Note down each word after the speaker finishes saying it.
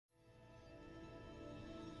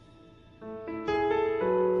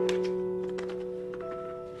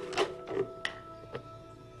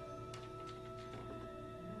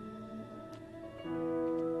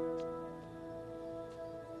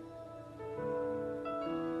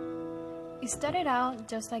It started out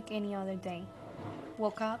just like any other day.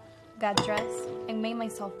 Woke up, got dressed, and made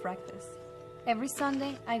myself breakfast. Every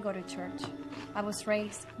Sunday, I go to church. I was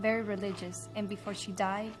raised very religious, and before she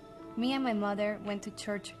died, me and my mother went to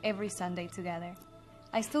church every Sunday together.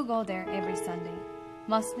 I still go there every Sunday,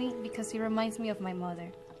 mostly because it reminds me of my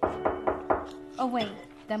mother. Oh wait,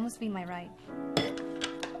 that must be my ride.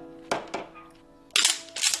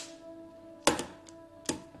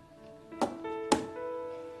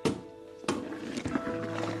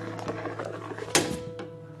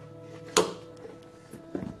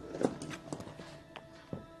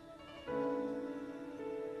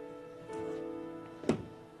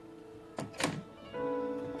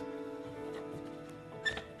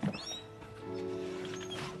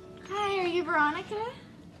 Hi, are you Veronica?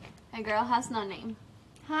 A girl has no name.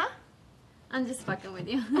 Huh? I'm just fucking with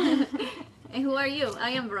you. And who are you? I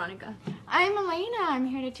am Veronica. I'm Elena. I'm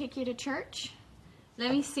here to take you to church.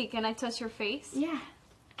 Let me see, can I touch your face? Yeah.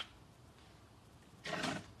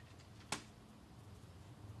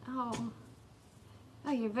 Oh.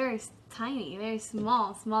 Oh, you're very tiny, very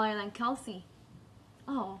small, smaller than Kelsey.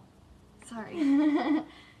 Oh, sorry.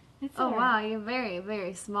 It's Oh, all right. wow, you're very,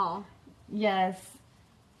 very small. Yes.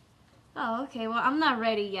 Oh, okay, well, I'm not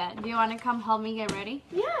ready yet. Do you want to come help me get ready?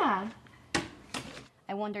 Yeah.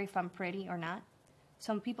 I wonder if I'm pretty or not.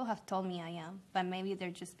 Some people have told me I am, but maybe they're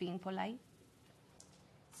just being polite.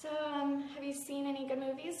 So, have you seen any good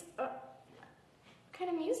movies? What kind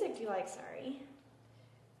of music do you like, sorry?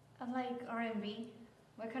 I like R&B.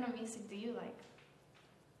 What kind of music do you like?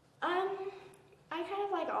 I kind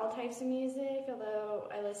of like all types of music, although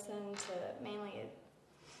I listen to mainly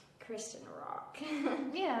Christian rock.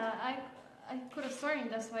 Yeah, I could have sworn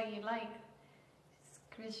that's what you like. It's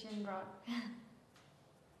Christian rock.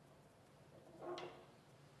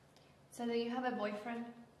 So do you have a boyfriend?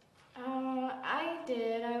 I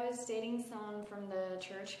did. I was dating someone from the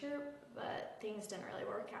church group, but things didn't really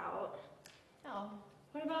work out. Oh.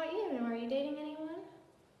 What about you? Are you dating anyone?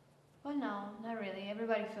 Well, no, not really.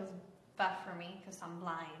 Everybody feels bad for me because I'm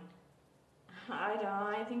blind. I don't.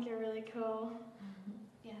 I think you're really cool.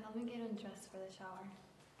 Yeah, help me get undressed for the shower.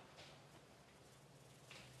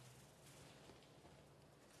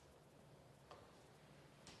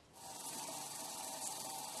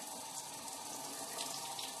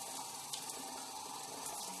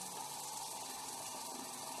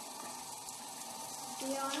 Do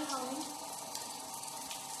you want to help me?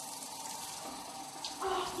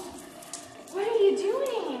 What are you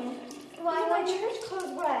doing? Well, Why I are my want you- church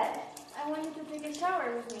clothes wet? I want you to take a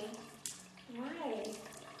shower with me. Why?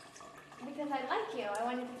 Because I like you. I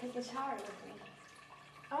want you to take a shower with me.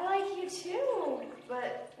 I like you too,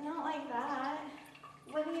 but not like that.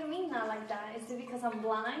 What do you mean not like that? Is it because I'm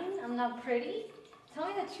blind? I'm not pretty? Tell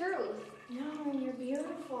me the truth. No, you're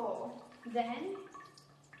beautiful. Then?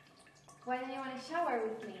 Why don't you want to shower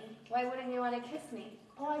with me? Why wouldn't you want to kiss me?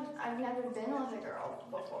 Well, I've never been with a girl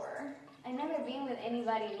before. I've never been with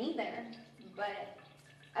anybody neither, but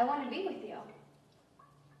I want to be with you.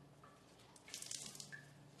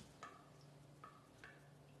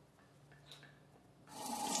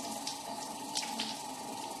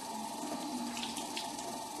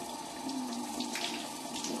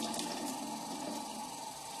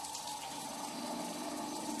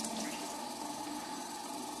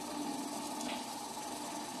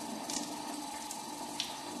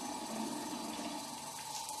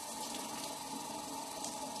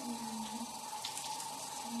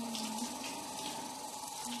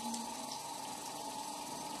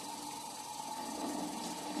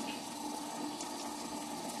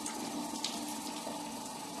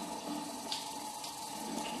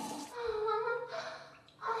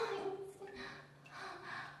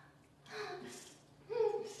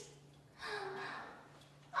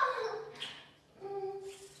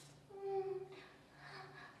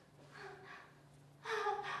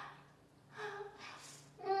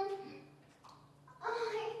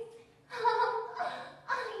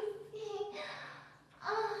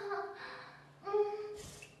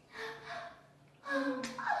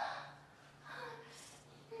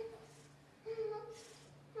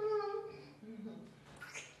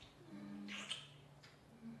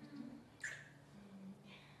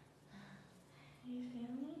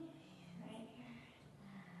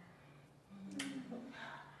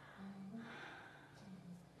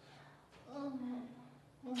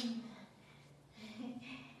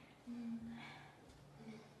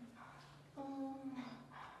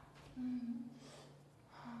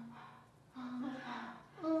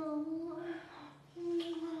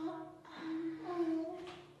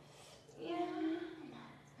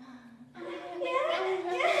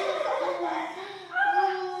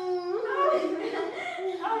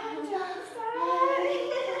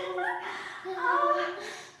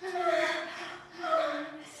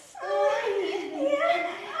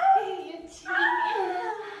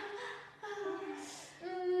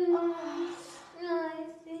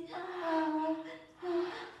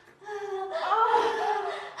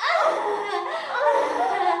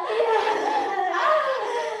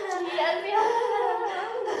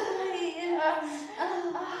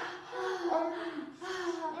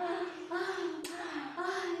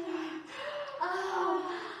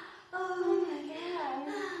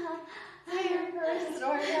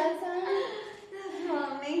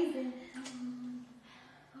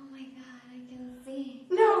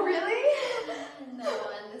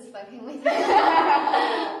 fucking with you.